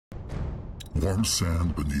Warm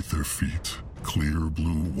sand beneath their feet, clear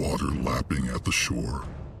blue water lapping at the shore,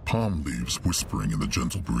 palm leaves whispering in the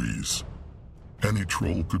gentle breeze. Any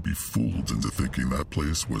troll could be fooled into thinking that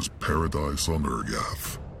place was paradise on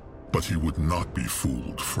Urgath. But he would not be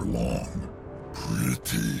fooled for long.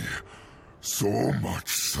 Pretty. So much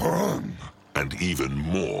sun. And even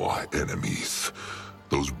more enemies.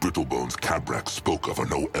 Those brittlebones Cabrak spoke of are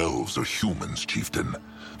no elves or humans, Chieftain.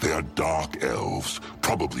 They are dark elves,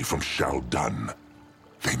 probably from Shaldan.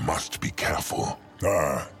 They must be careful.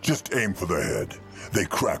 Just aim for the head. They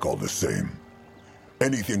crack all the same.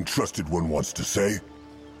 Anything trusted one wants to say?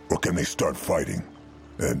 Or can they start fighting?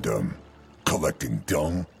 And, collecting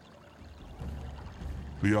dung?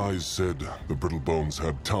 The eyes said the brittlebones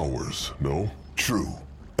had towers, no? True,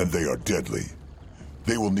 and they are deadly.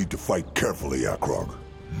 They will need to fight carefully, Akrog.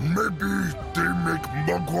 Maybe they make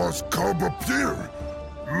Mugwa's cub appear,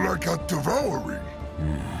 like a devouring.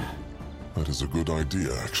 That is a good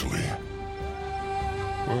idea, actually.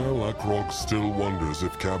 Well, Akrog still wonders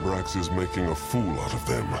if Cabrax is making a fool out of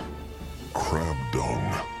them. Crab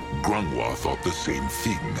dung. Grungwa thought the same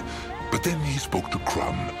thing, but then he spoke to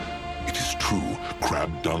Crumb. It is true,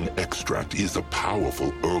 crab dung extract is a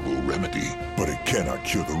powerful herbal remedy. But it cannot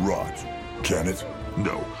cure the rot, can it?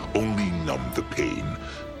 No, only numb the pain.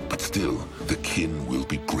 But still, the kin will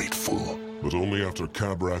be grateful. But only after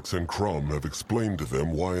Cabrax and Crumb have explained to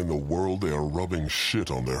them why in the world they are rubbing shit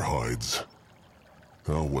on their hides.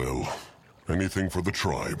 Oh well, anything for the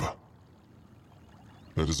tribe.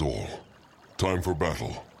 That is all. Time for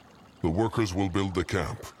battle. The workers will build the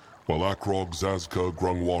camp, while Akrog, Zazka,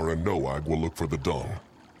 Grungwar, and Noag will look for the dung.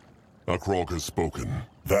 Akrog has spoken.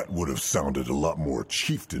 That would have sounded a lot more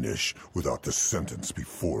chieftain-ish without the sentence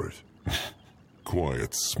before it.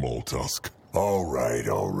 Quiet, small tusk. All right,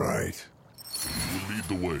 all right. You lead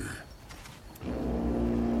the way.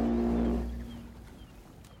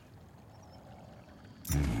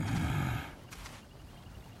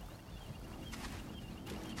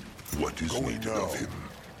 What is needed of him?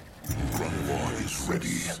 Grungwar is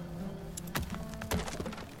ready.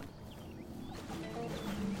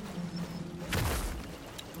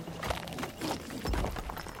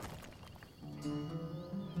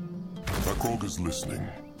 Akrog is listening.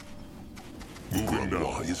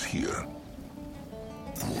 Grungwar is here.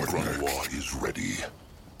 Grungwar is ready.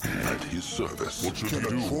 At his service. What should he Can a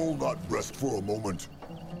do? troll not rest for a moment?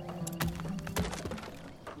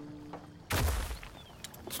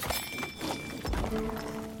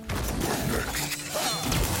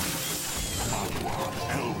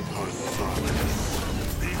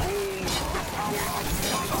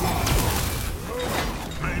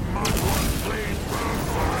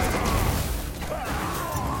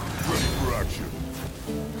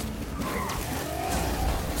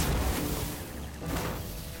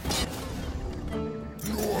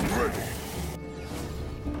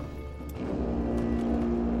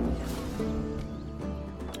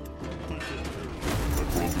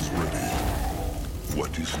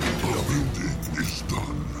 What is needed of him? Building is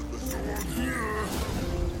done.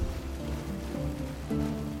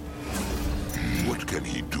 What can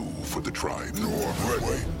he do for the tribe?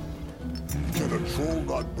 Wait. Can a troll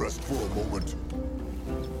not rest for a moment?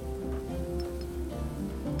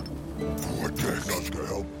 What can us to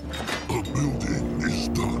help? A building is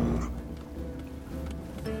done.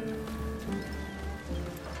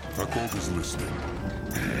 Akrog is listening.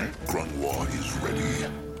 Grungwar is ready.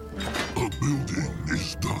 A building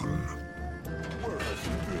is done. Where has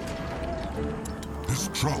he been? His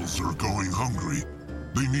trolls are going hungry.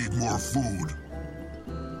 They need more food.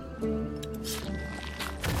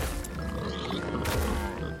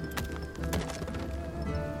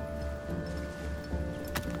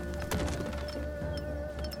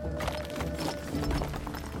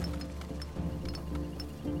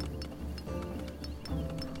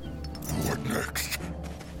 What next?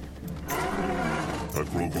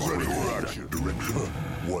 Akrog is Ready ready. for action. Direction.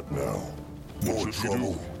 What now? More should we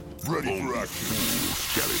trouble? do? Ready Only for action. fools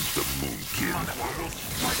challenge the Moonkin.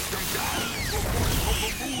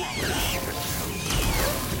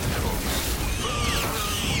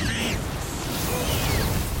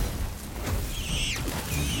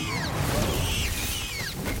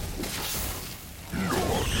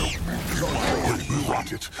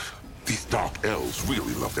 Rot it. These dark elves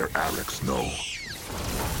really love their Arex, no?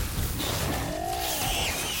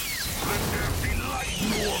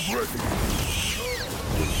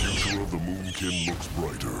 The future of the Moonkin looks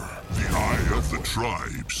brighter. The eye of the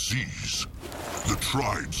tribe sees. The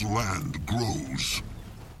tribe's land grows.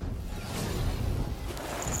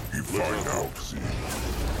 You find out.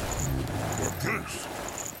 What this?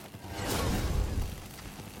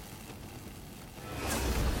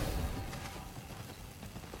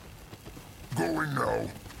 Going now.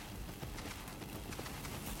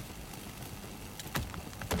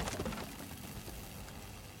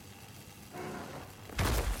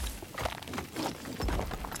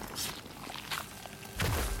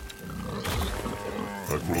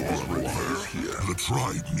 The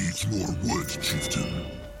tribe needs more wood, Chieftain.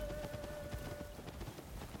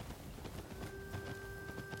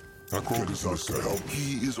 Zaska help?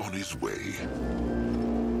 He is on his way.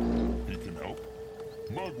 He can help.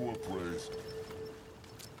 Magua prays.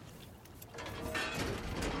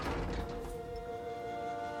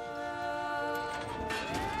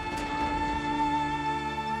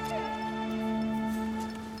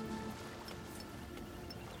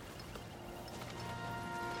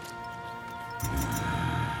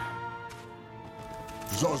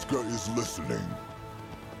 Zaska is listening.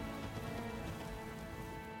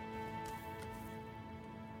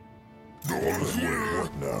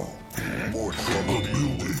 What now? More trouble. The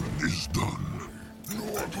building is done.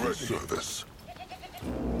 At his service.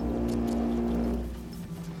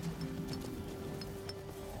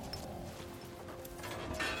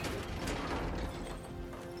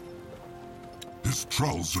 His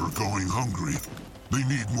trolls are going hungry. They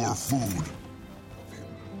need more food.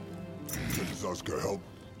 Can Zaska help?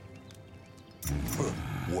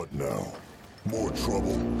 What now? More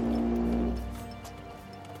trouble?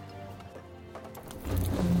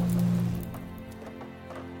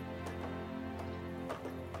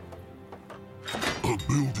 The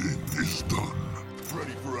building is done.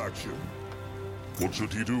 Ready for action. What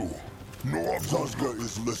should he do? Zaska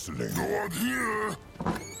is listening. Not here!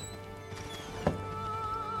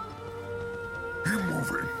 He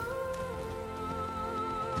moving.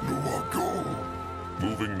 Noah, go.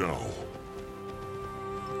 Moving now.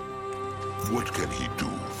 What can he do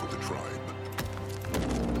for the tribe?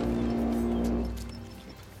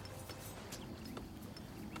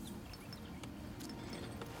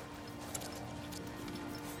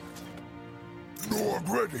 Noah,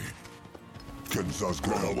 ready. Can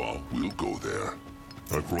Zaska help? Well, we'll go there.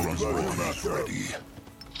 Akron is Ready, ready. Master. Ready.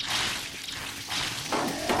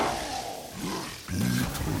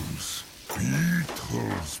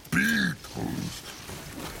 Beetles.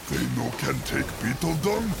 They no can take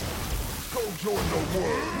Beetledom? Go join the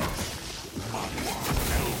world.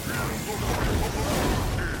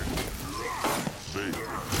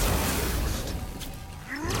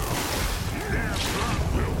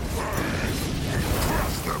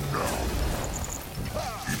 Crush them now.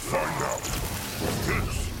 Find out.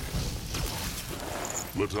 This.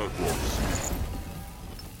 Let Akron see.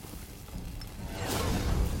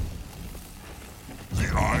 The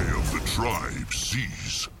eye of the tribe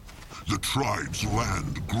sees. The tribe's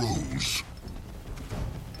land grows.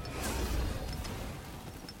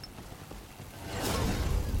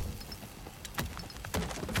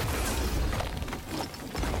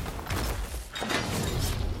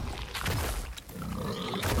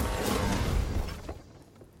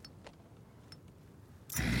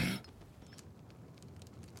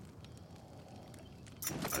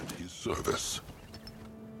 At his service.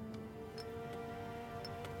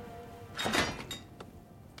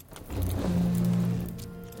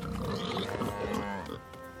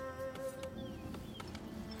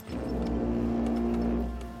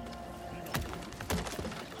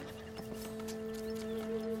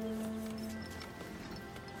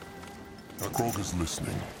 Akrog is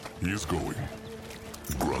listening. He is going.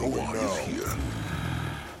 Grunwald now. is here.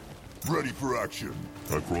 Ready for action.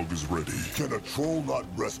 Akrog is ready. Can a troll not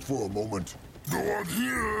rest for a moment? Not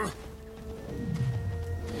here!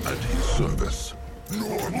 At his service.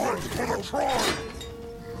 Noah, ready for the tribe.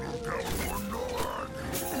 Look out for Nog!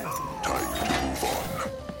 Time to move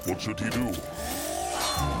on. What should he do?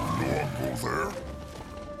 Nog, go there.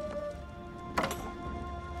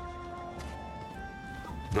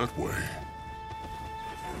 That way.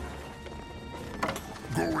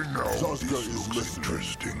 Going now. Zaska This is looks listening.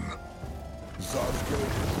 interesting. Zaska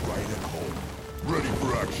is right at home. Ready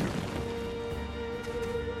for action.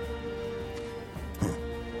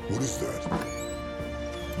 What is that?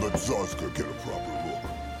 Let Zaska get a proper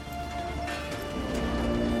look.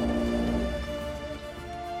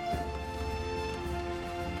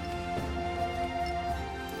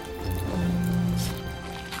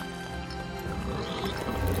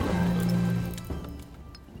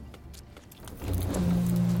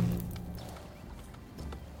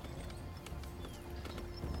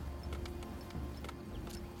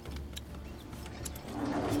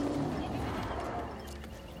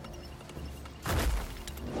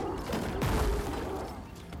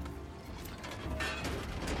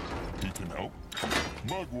 He can help.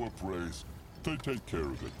 Magua prays. They take care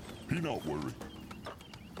of it. He not worry.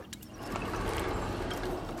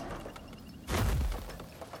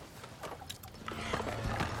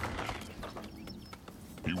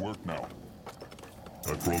 work now.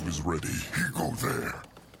 That rogue is ready. He go there.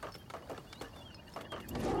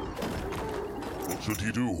 What should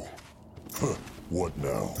he do? Huh. What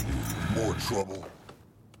now? More trouble?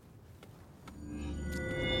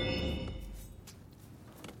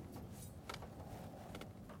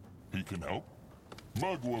 He can help.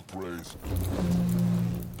 Magua prays.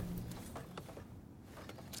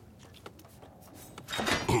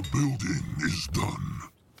 A building is done.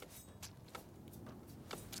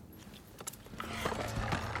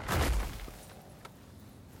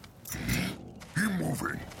 He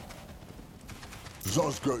moving.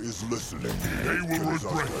 Zazka is listening. They will Can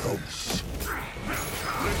regret Zazka help? this.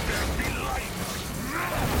 Let there be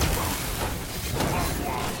light!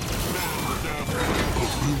 A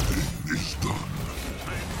building is done.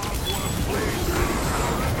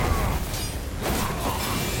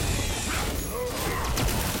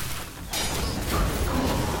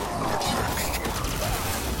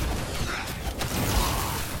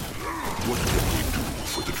 What can we do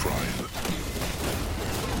for the tribe?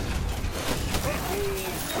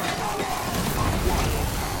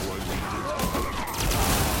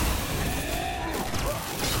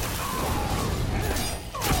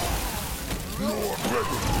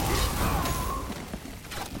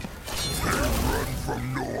 From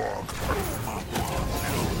Noog.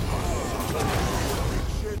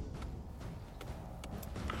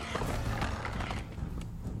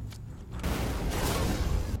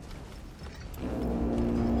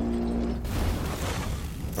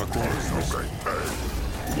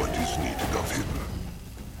 What is needed of him?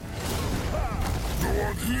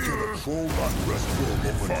 Noog here. Can a troll not rest for a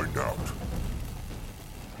moment? Find out.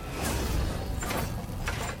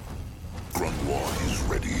 Grunwald is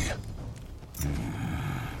ready.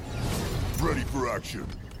 Ready for action.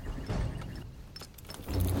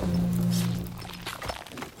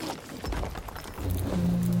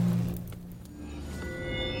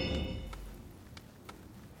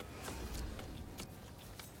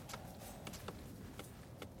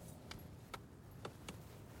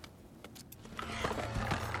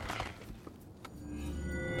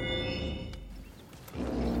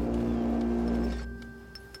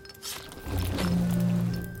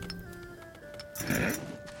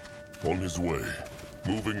 On his way.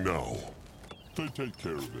 Moving now. They take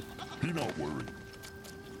care of it. He not worried.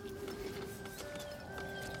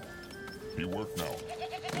 He work now.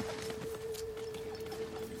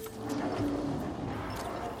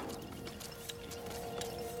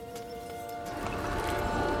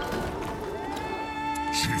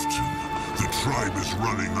 Chieftain, the tribe is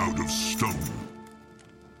running out of stone.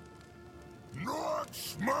 Noog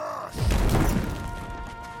smash!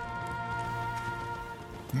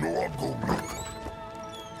 Noog go look.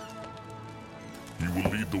 He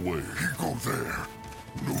will lead the way. He go there.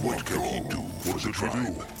 Noog What can he do for What the should we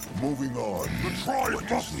do? tribe? Moving on. The tribe What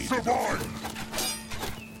is must needed of survive. him?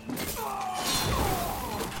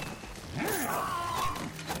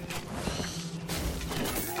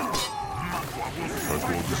 That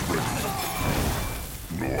rogue is ready.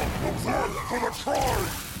 Noog go there for the tribe.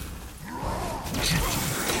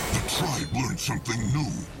 Chieftain, the tribe learned something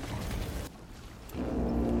new.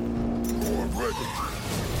 Noog ready.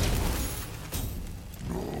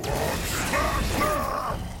 Noog smash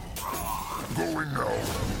them. Going now.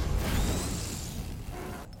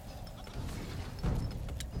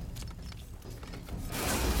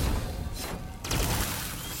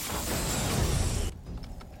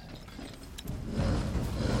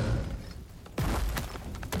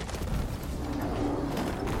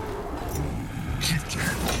 Chieftain,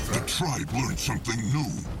 the tribe learned something new.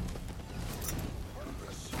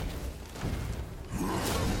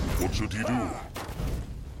 What should he do?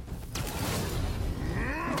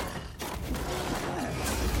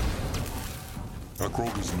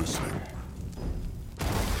 Akrog is listening.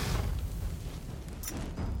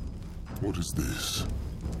 What is this?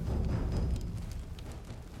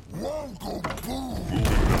 Won't go boom. Moving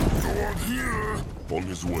now. Noog here. On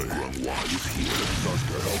his way. Grunwald is here.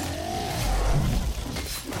 Zazka help.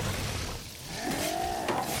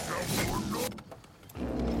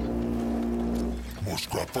 More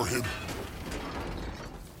scrap for him.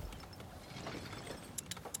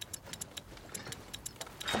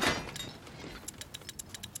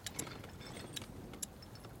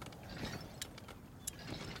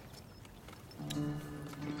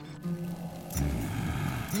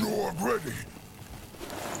 Noog ready.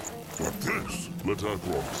 What this? Let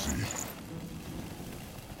Akrog see.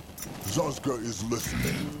 Zazka is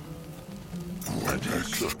listening. At your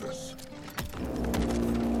service.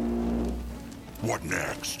 What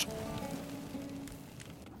next?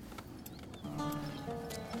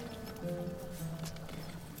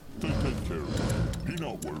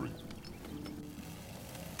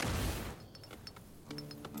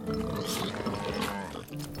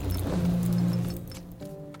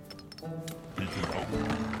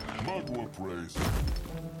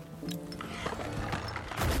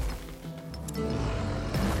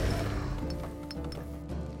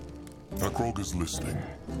 Akrog is listening.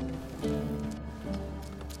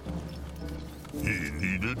 He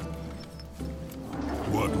needed?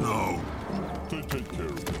 What now? They take care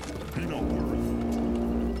of it. Be not worried.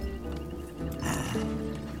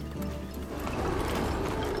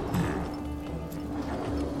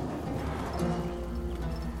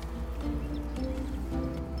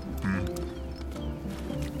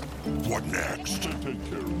 What next? They take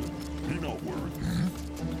care of it. Be not worried.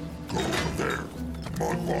 Go over there.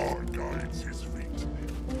 Magua guides his feet.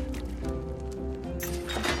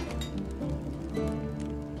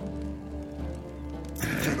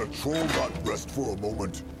 Can a troll not rest for a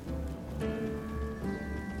moment?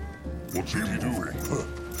 What should he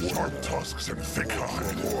do? Sharp tusks and thick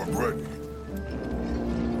hide. Oh, I'm ready.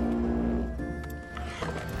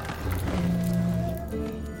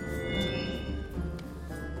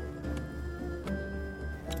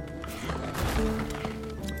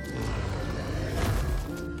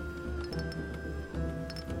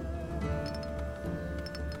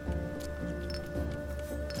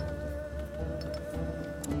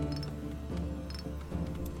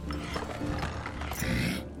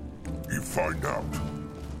 Find out.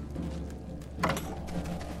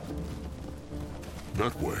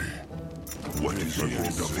 That way. What is he ready?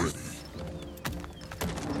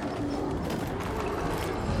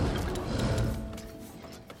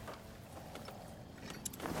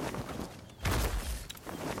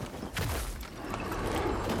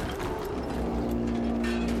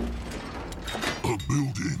 A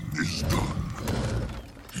building is done.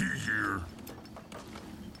 He here.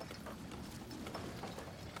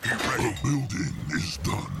 A building is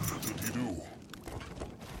done. What did he do?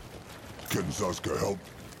 Can Zaska help?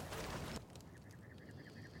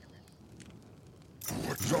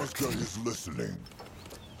 What Zaska is listening.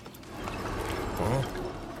 Huh?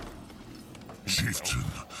 Chieftain,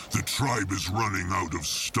 the tribe is running out of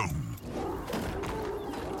stone.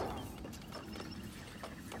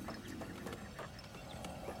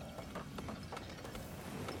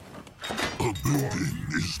 A building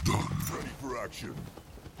is done. Ready for action.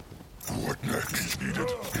 What next? Needed.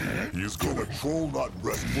 He is Can going. a troll not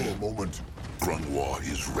rest for a moment? Grunwa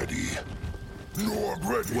is ready. No, I'm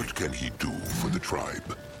ready. What can he do for the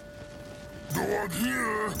tribe? No, I'm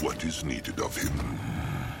here. What is needed of him?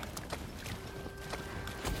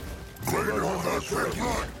 Grunwa is ready.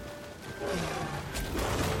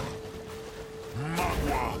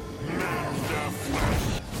 Magua, mend their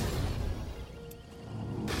flesh.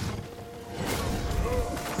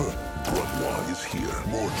 Grunwa is here.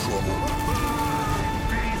 More trouble.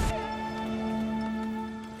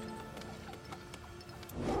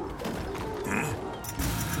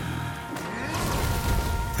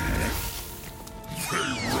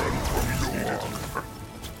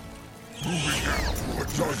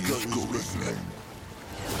 Zaska is listening.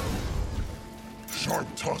 Sharp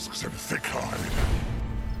tusks and thick hide.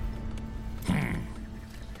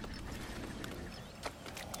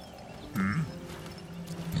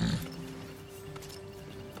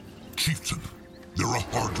 Chieftain, there are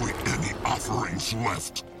hardly any offerings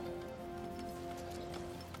left.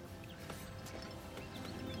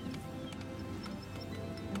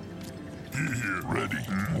 Here, ready.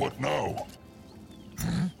 What now?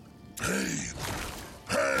 Pain.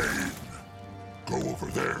 Pain. Go over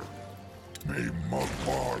there. May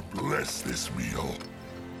Magmar bless this meal.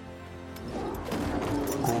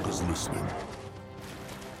 Akrog is listening.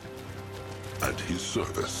 At his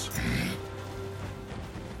service.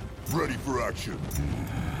 Ready for action.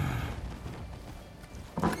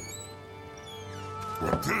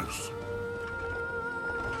 What this?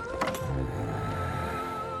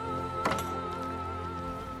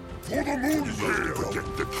 For the Moonkin!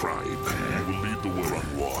 Protect the tribe. He will lead the way.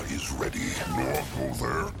 Grunwa is ready. No, I'll go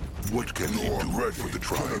there. What can he No, do I'm ready. for the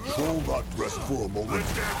Can tribe? a troll not rest for a moment?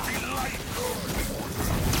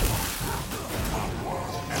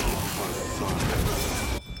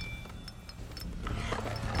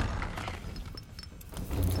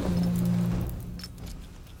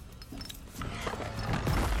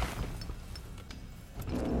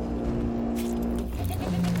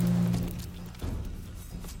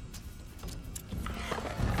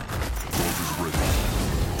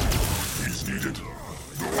 He's needed.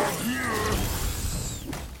 No, I'm here.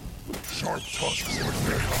 Sharp tusks and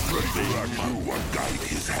thick hide. Ready for action. Magua guide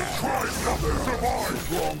his hand. Tribe never survive.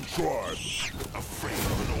 Strong tribe. Afraid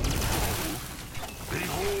of an old foe.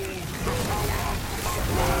 Behold the power of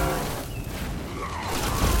Magua.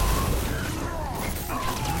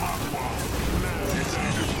 He's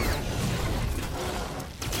needed.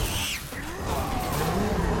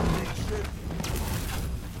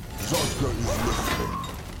 Zaska is listening.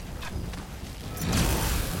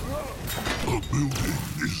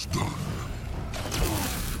 is done.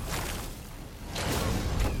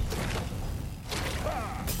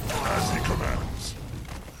 As he commands.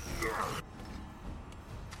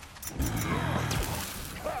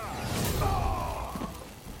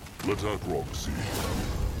 Let Akrog see.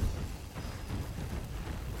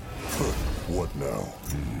 What now?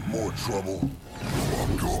 More trouble?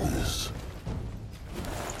 This.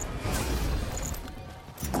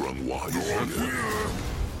 Grunwa is here.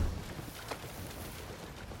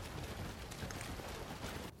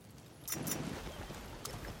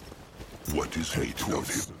 What is hate of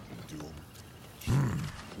him?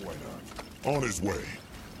 Why not? On his way.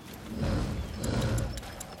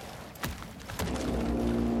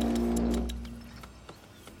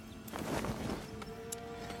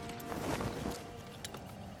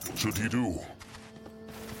 Should he do?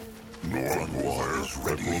 Grunwa is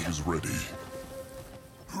ready. Akrog is ready.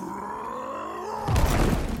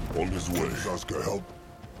 On his way. Tusk help.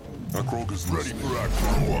 Akrog is Ready listening. for action.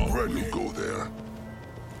 Grunwa will go there.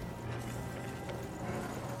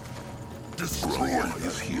 Destroy Grunwa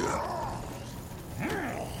is here.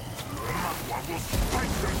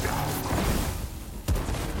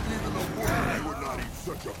 Even the world would not eat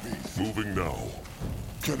such a beast. Moving now.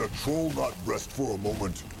 Can a troll not rest for a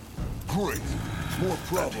moment? Great. More That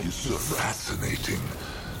problems is to solve. fascinating.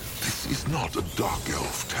 This is not a Dark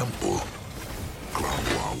Elf temple.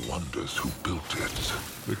 Grunwa wonders who built it.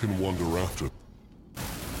 They can wander after.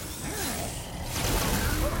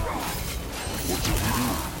 What should he do?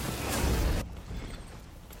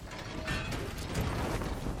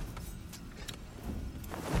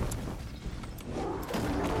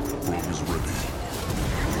 Akrog is ready.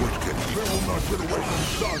 What can he They will not get away from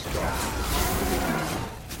Shazka.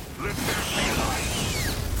 Let there be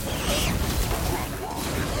light.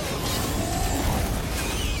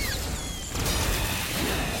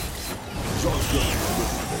 Shazka is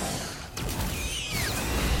listening.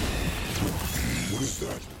 What is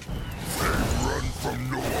that? They run from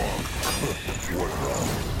Noah. What now?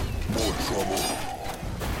 More trouble.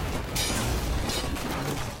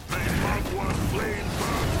 May Magwa's flame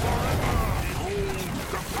burn forever. Behold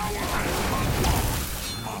the power of Magwa.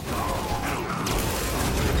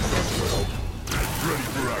 Shazka help. Ready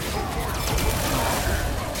for action.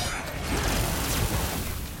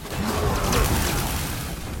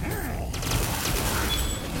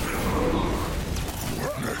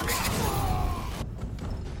 What next?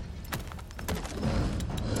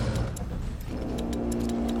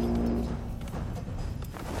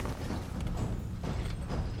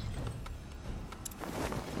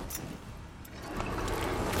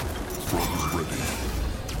 Akrog is ready.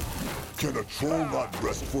 Can a troll not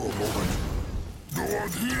rest for a moment? No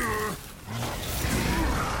one here.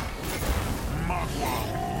 Magwa,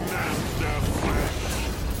 and their flesh.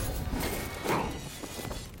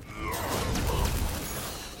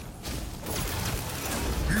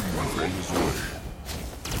 On his way.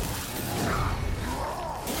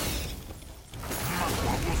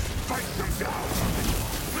 Magwa will strike them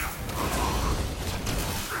down.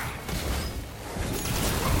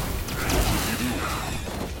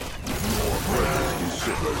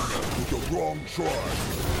 With the wrong tribe.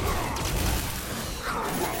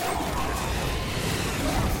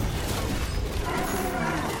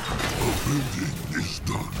 The building is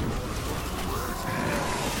done.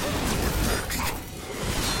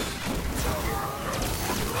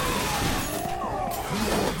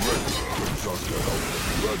 Shazka help.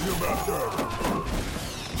 Let him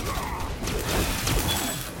after.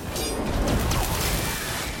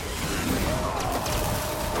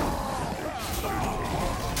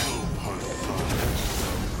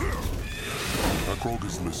 Akrog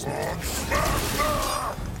is listening.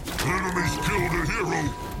 Enemies killed a hero.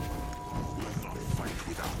 Will not fight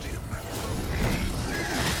without him.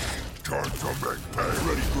 Time to make pay.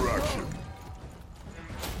 Ready for action.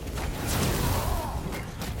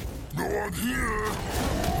 No one here.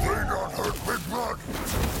 They not hurt Big Blood.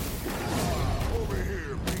 Over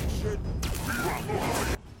here, big shit.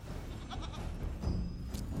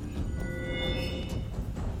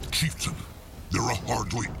 Chieftain, there are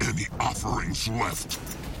hardly any offerings left.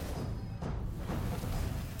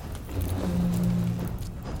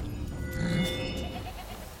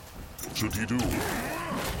 Should he do?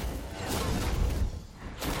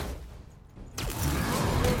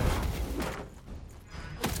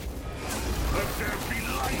 Let there be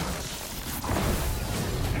light.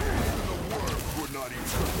 The world would not eat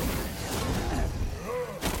such a beast.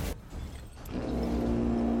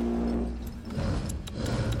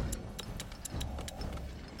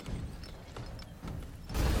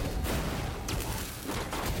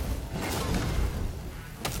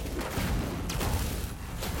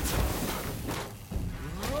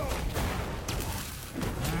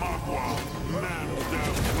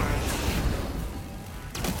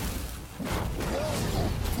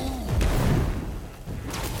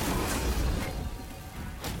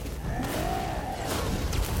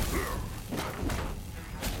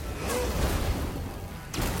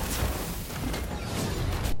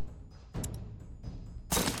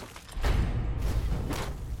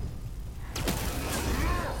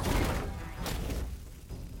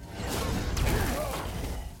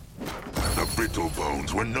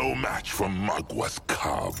 Brittlebones were no match for Magua's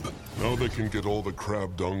cub. Now they can get all the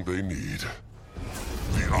crab dung they need.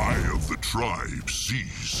 The eye of the tribe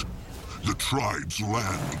sees. The tribe's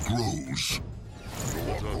land grows.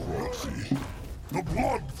 The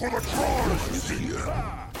blood for the tribe Is here.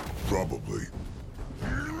 Probably.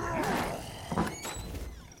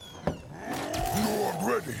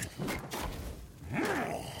 You're ready.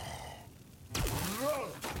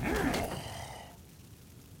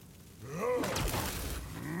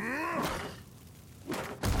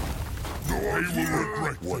 They will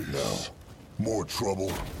regret What this. now? More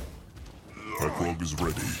trouble? Akrog is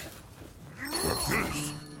ready. What's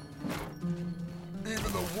this?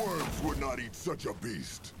 Even the worms would not eat such a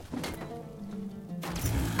beast.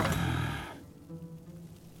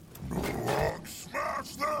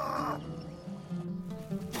 Smash them!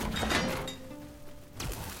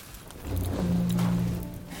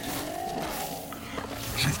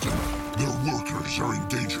 Chieftain, their workers are in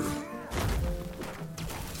danger.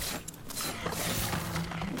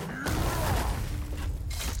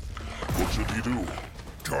 What should he do?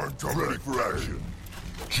 Time to Ready for action.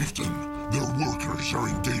 Chieftain, their workers are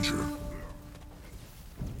in danger.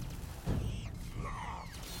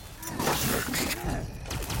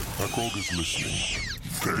 Akrog is listening.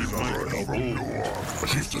 They might be from Noir.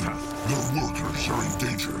 Chieftain, their workers are in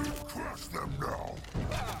danger. Crush them now.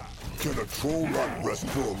 Can a troll not rest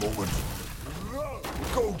for a moment?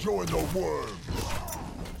 Go join the worms.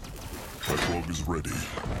 Akrog is ready.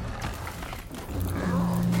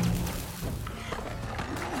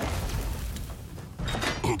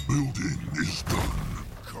 A building is done.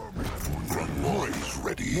 Coming for Grandma is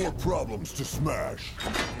ready. More problems to smash.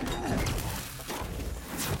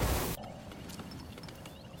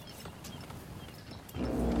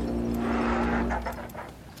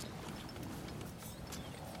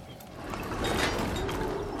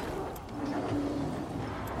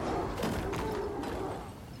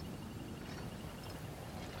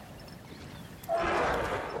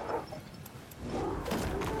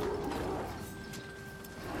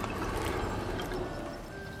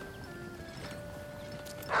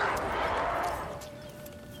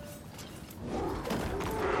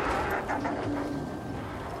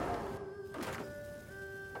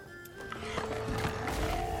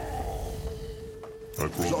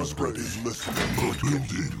 Akrog is Tusk ready. is listening. The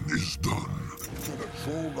building is done. Can a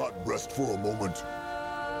troll not rest for a moment?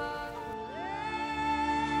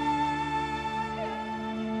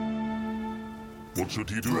 What should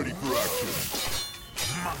he do? Ready for action.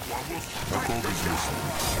 Akrog is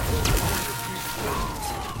listening.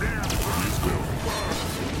 He is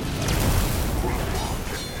building.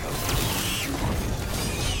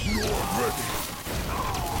 You're ready.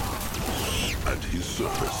 At his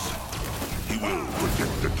service, he will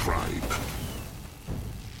protect the tribe.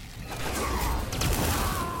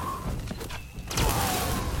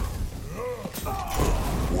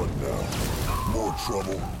 What now? More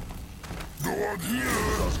trouble? No one here.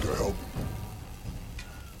 Tusk help.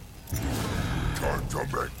 Time to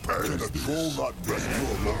make Can pace. a troll not rest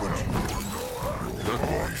for a moment?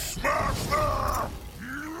 Smash them!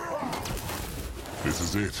 This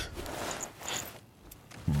is it.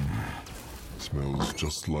 Smells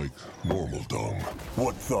just like normal dung.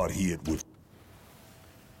 What thought he it was?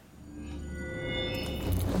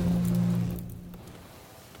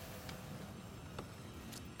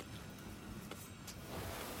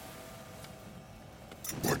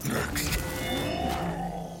 What next?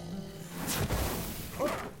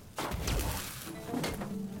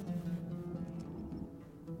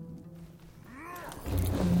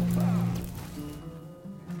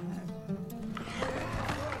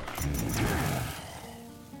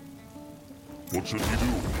 What should he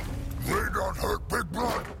do? They not hurt Big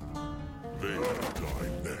Blood. They die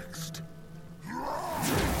next.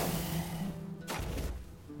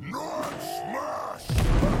 Not smash!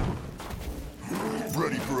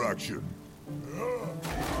 Ready for action.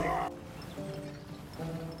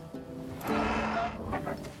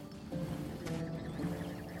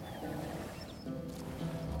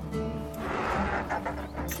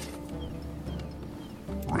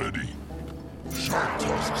 Ready. Sharp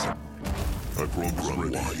tusks. Akrog is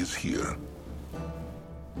Grandma ready. is here.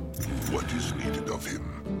 What is needed of him?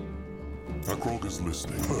 Akrog is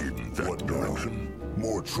listening. In that What now? direction.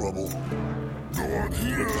 More trouble? No one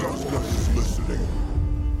here. Tusk is listening.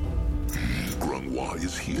 Grandma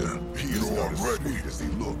is here. He is not as sweet as he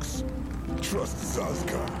looks. Trust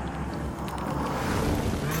Zazka.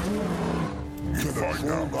 Can a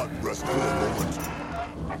troll not rest for a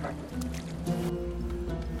moment?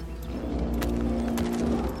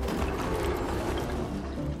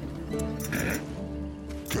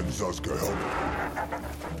 Can Zazka help?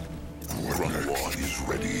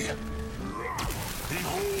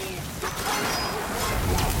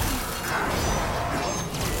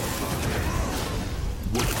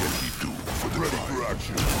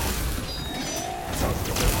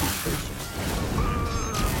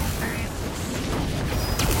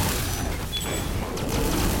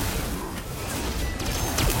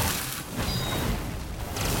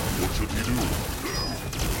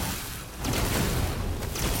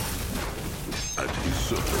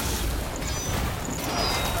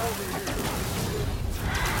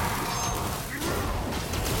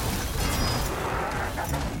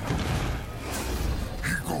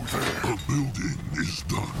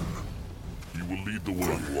 lead the way.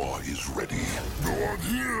 Grunwar is ready. No one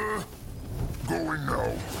here! Going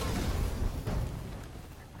now.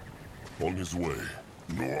 On his way.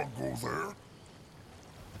 No one go there.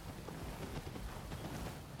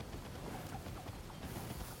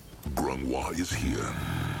 Grunwar is here.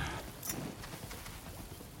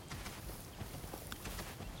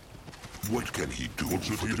 What can he do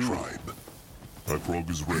for the tribe? That frog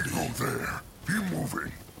is ready. Go there. Be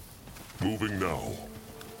moving. Moving now.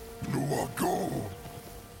 No one go.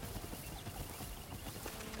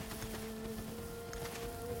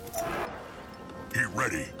 He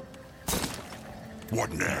ready.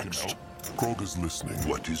 What next? Krog is listening.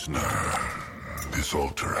 What is needed? This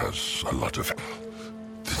altar has a lot of...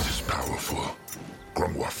 This is powerful.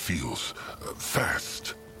 Grunwar feels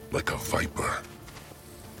fast, like a viper.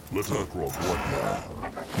 Let her Krog. What now?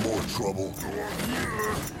 More trouble.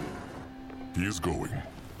 He is going.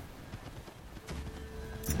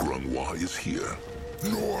 Grunwar is here.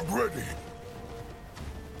 No one ready.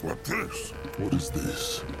 What this? What is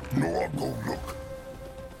this? No one go look.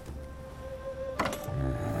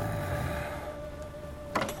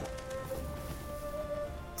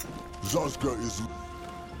 Zazka is...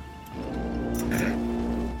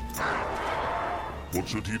 What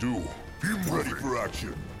should he do? Be ready for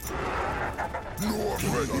action. No one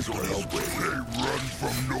ready to help. They run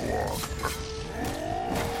from Noah.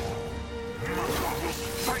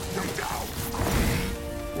 Strike them down!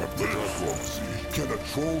 What this? Can a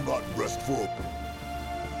troll not rest for...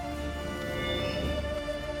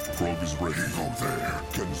 Krog is ready. Go there.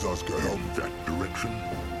 Can Zazka help? That direction?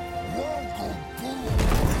 Welcome, boom.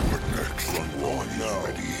 What next? Grunwar is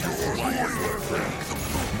ready.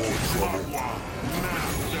 More trouble.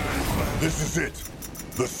 This is it.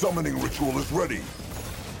 The summoning ritual is ready.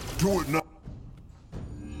 Do it now.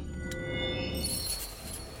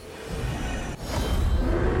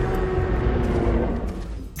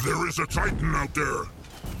 There is a Titan out there!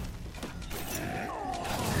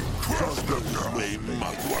 Trust them now. May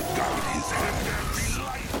Magua guide his hands.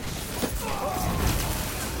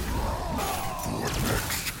 What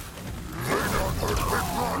next? They don't hurt me.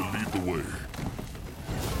 Run. Lead the way.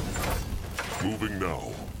 Moving now.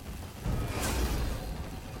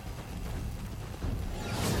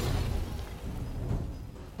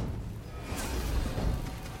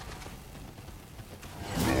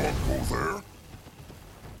 No one go there.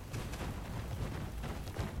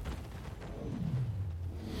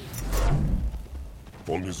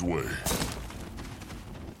 On his way.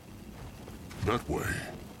 That way.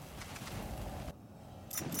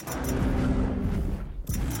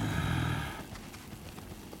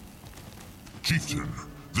 Chieftain,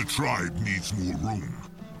 the tribe needs more room.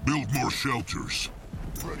 Build more shelters.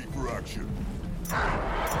 Ready for action. No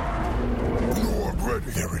one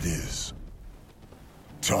ready. There it is.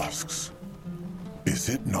 Tusks. Is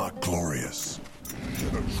it not glorious?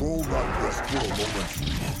 Can a troll not rest for a moment?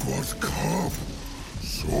 Magwa's come.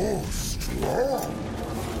 So strong.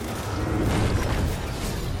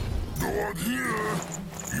 No one here.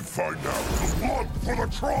 You find out the blood for the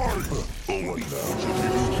tribe. Only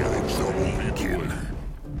get in trouble, Moonkin.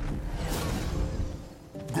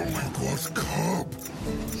 Magwa's cub.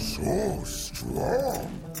 So strong.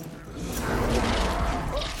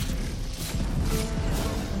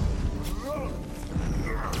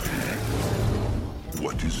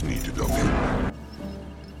 What is needed of him?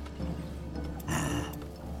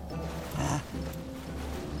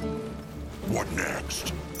 What next?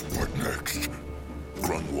 What next?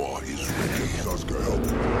 Grunwar is ready. Zazka help.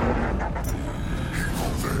 Go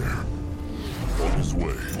there. On his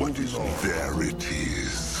way. What is there it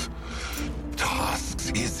is? Tusks,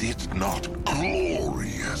 is it not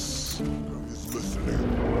glorious? Is listening.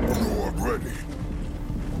 No one ready.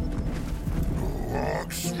 No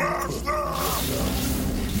one smash them.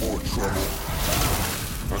 More trouble.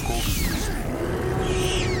 That Krog is listening.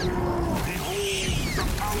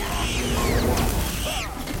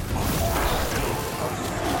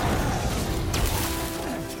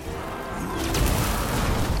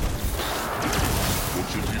 What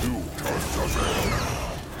should he do?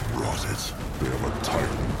 Rot it. They have a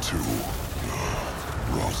Titan too.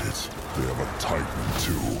 Rot it. They have a Titan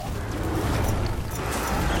too.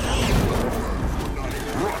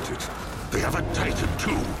 Rot it. They have a Titan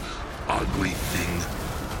too. Ugly thing.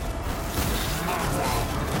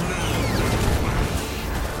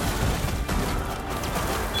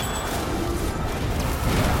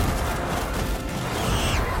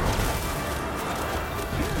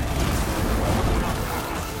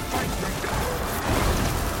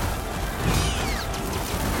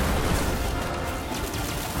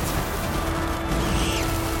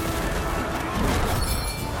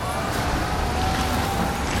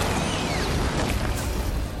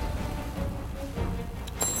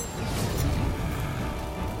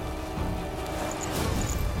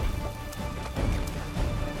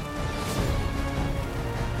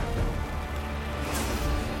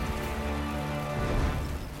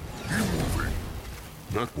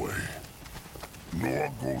 That way. No,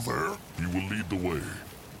 I'll go there. He will lead the way.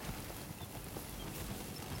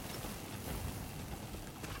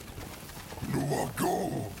 No, I'll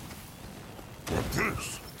go. What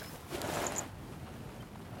this?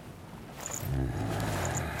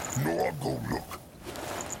 No, I'll go look.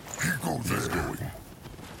 He goes there. He's going.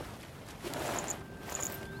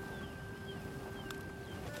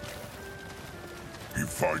 He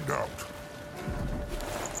find out.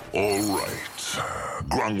 All right.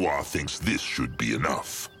 Grangwa thinks this should be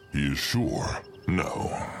enough. He is sure.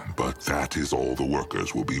 No, but that is all the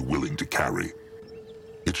workers will be willing to carry.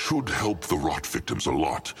 It should help the rot victims a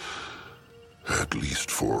lot. At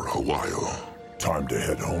least for a while. Time to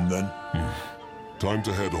head home then? Time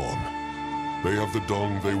to head on. They have the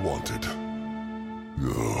dung they wanted.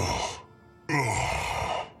 Ugh.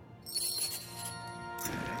 Ugh.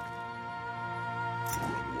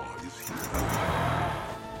 Grangwa is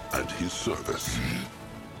here. At his service.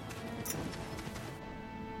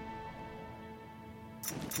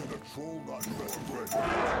 Can a troll not rest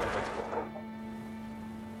ready?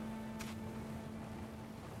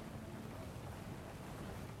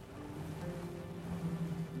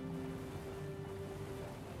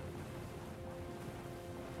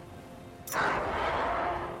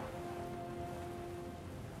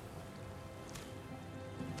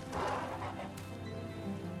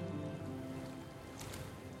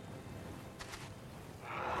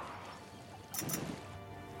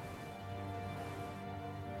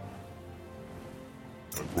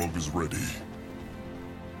 That rogue is ready.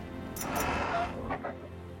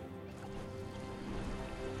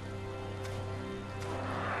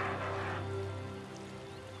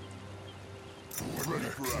 Ready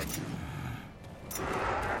for action.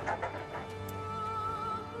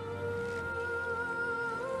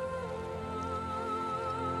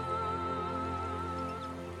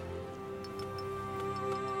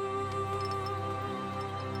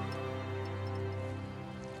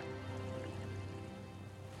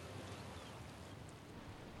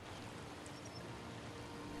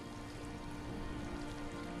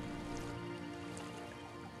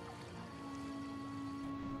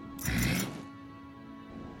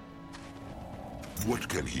 What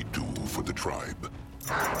can he do for the tribe?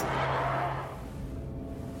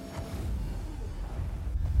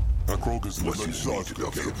 Akrog is What's let his Zosk needed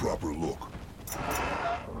of Get a him? proper look.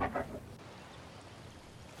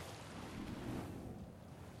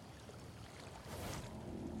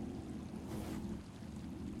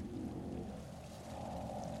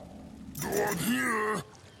 No, I'm here.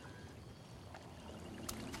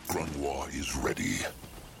 Grangwa is ready.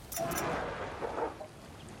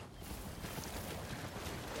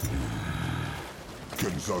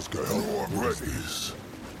 Can Zaska help? No, I'm What's ready. this?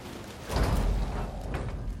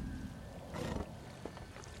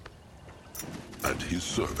 At his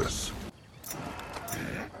service.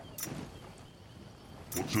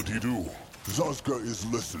 What should he do? Zaska is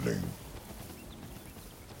listening.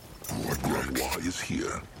 What next? Grangwa is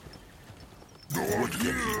here. No, I'm What can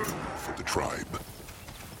he here. do for the tribe?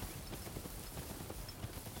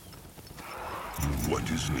 What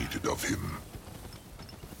is needed of him?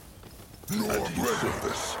 No, At I'm his ready.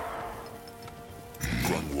 service.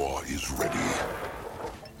 Grangwa is ready.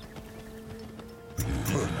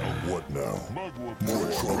 What now? No,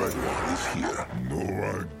 I'm ready. Grangwa is here. No,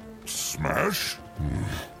 I smash.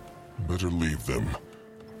 Better leave them.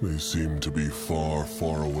 They seem to be far,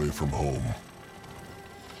 far away from home.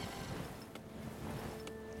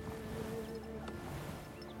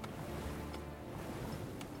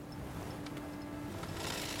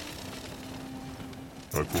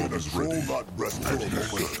 Akrog is Troll ready. not rest for At a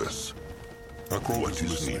his moment. service. Akrog What is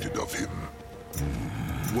is listening. needed of him?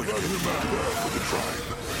 What can he do for the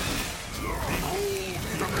tribe?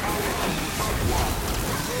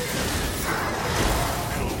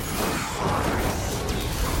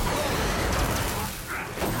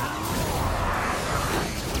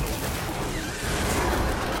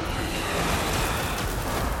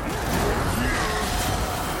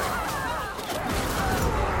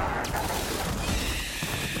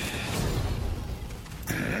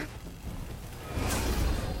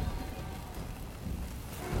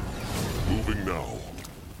 Moving now.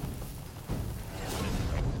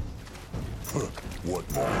 What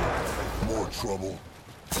now? More trouble?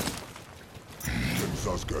 Can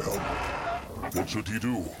Zaska help? What should he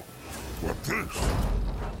do? What this?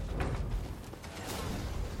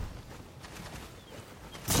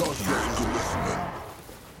 Zaska is listening.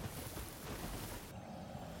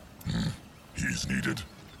 He's needed.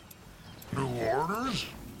 New orders?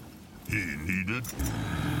 He needed.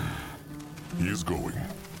 He is going.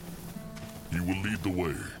 He will lead the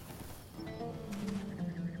way.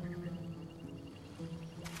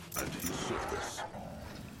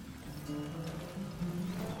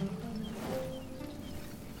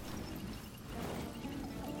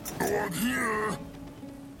 one here!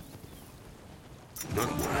 That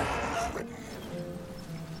one is ready.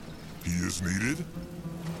 He is needed?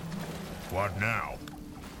 What now?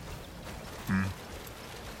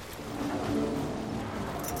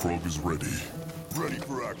 Frog is ready. Ready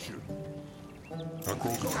for action. That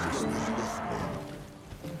frog is Tusk listening. is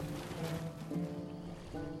listening.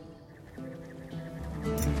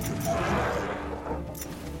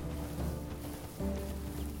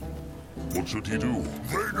 What should he do?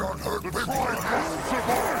 May not hurt The tribe must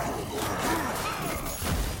survive!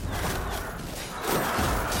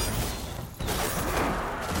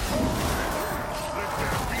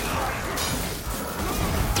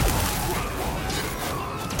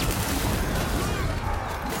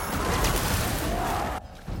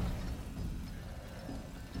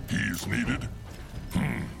 He is needed?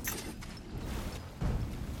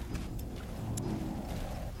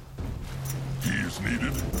 He is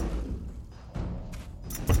needed?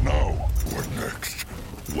 But now, what next?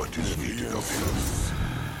 What is needed of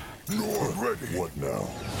him? You're ready. What now?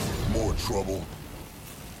 More trouble?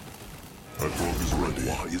 That frog is ready.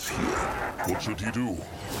 Why is here? What should he do?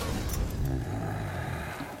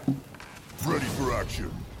 Ready for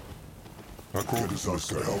action. That frog is Tusk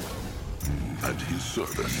to listening. help. At his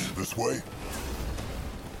service. This way.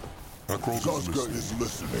 That frog is Tusk listening. is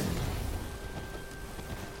listening.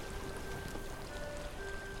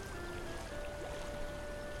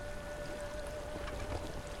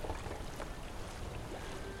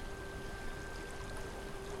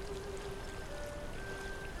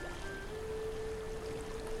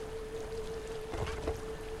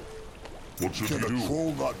 What should he Can a do?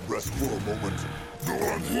 troll not rest for a moment? The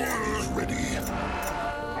one here is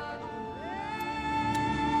Ready.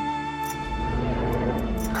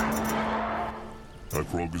 That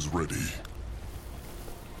frog is ready.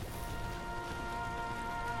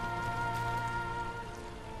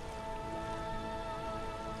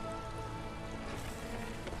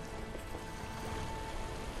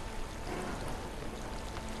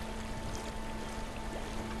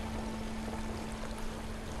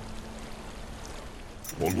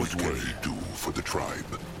 On What his can way. he do for the tribe?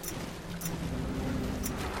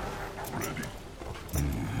 Ready.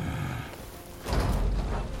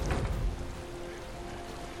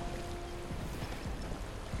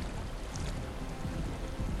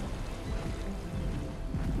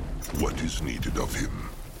 What is needed of him?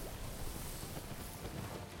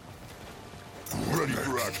 Ready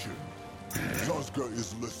for action. Tuska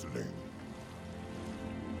is listening.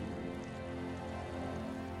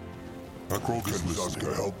 That frog Can is listening.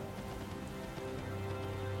 Tuska help?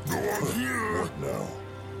 The one here! What now?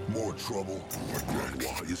 More trouble?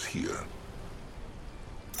 What Why is here?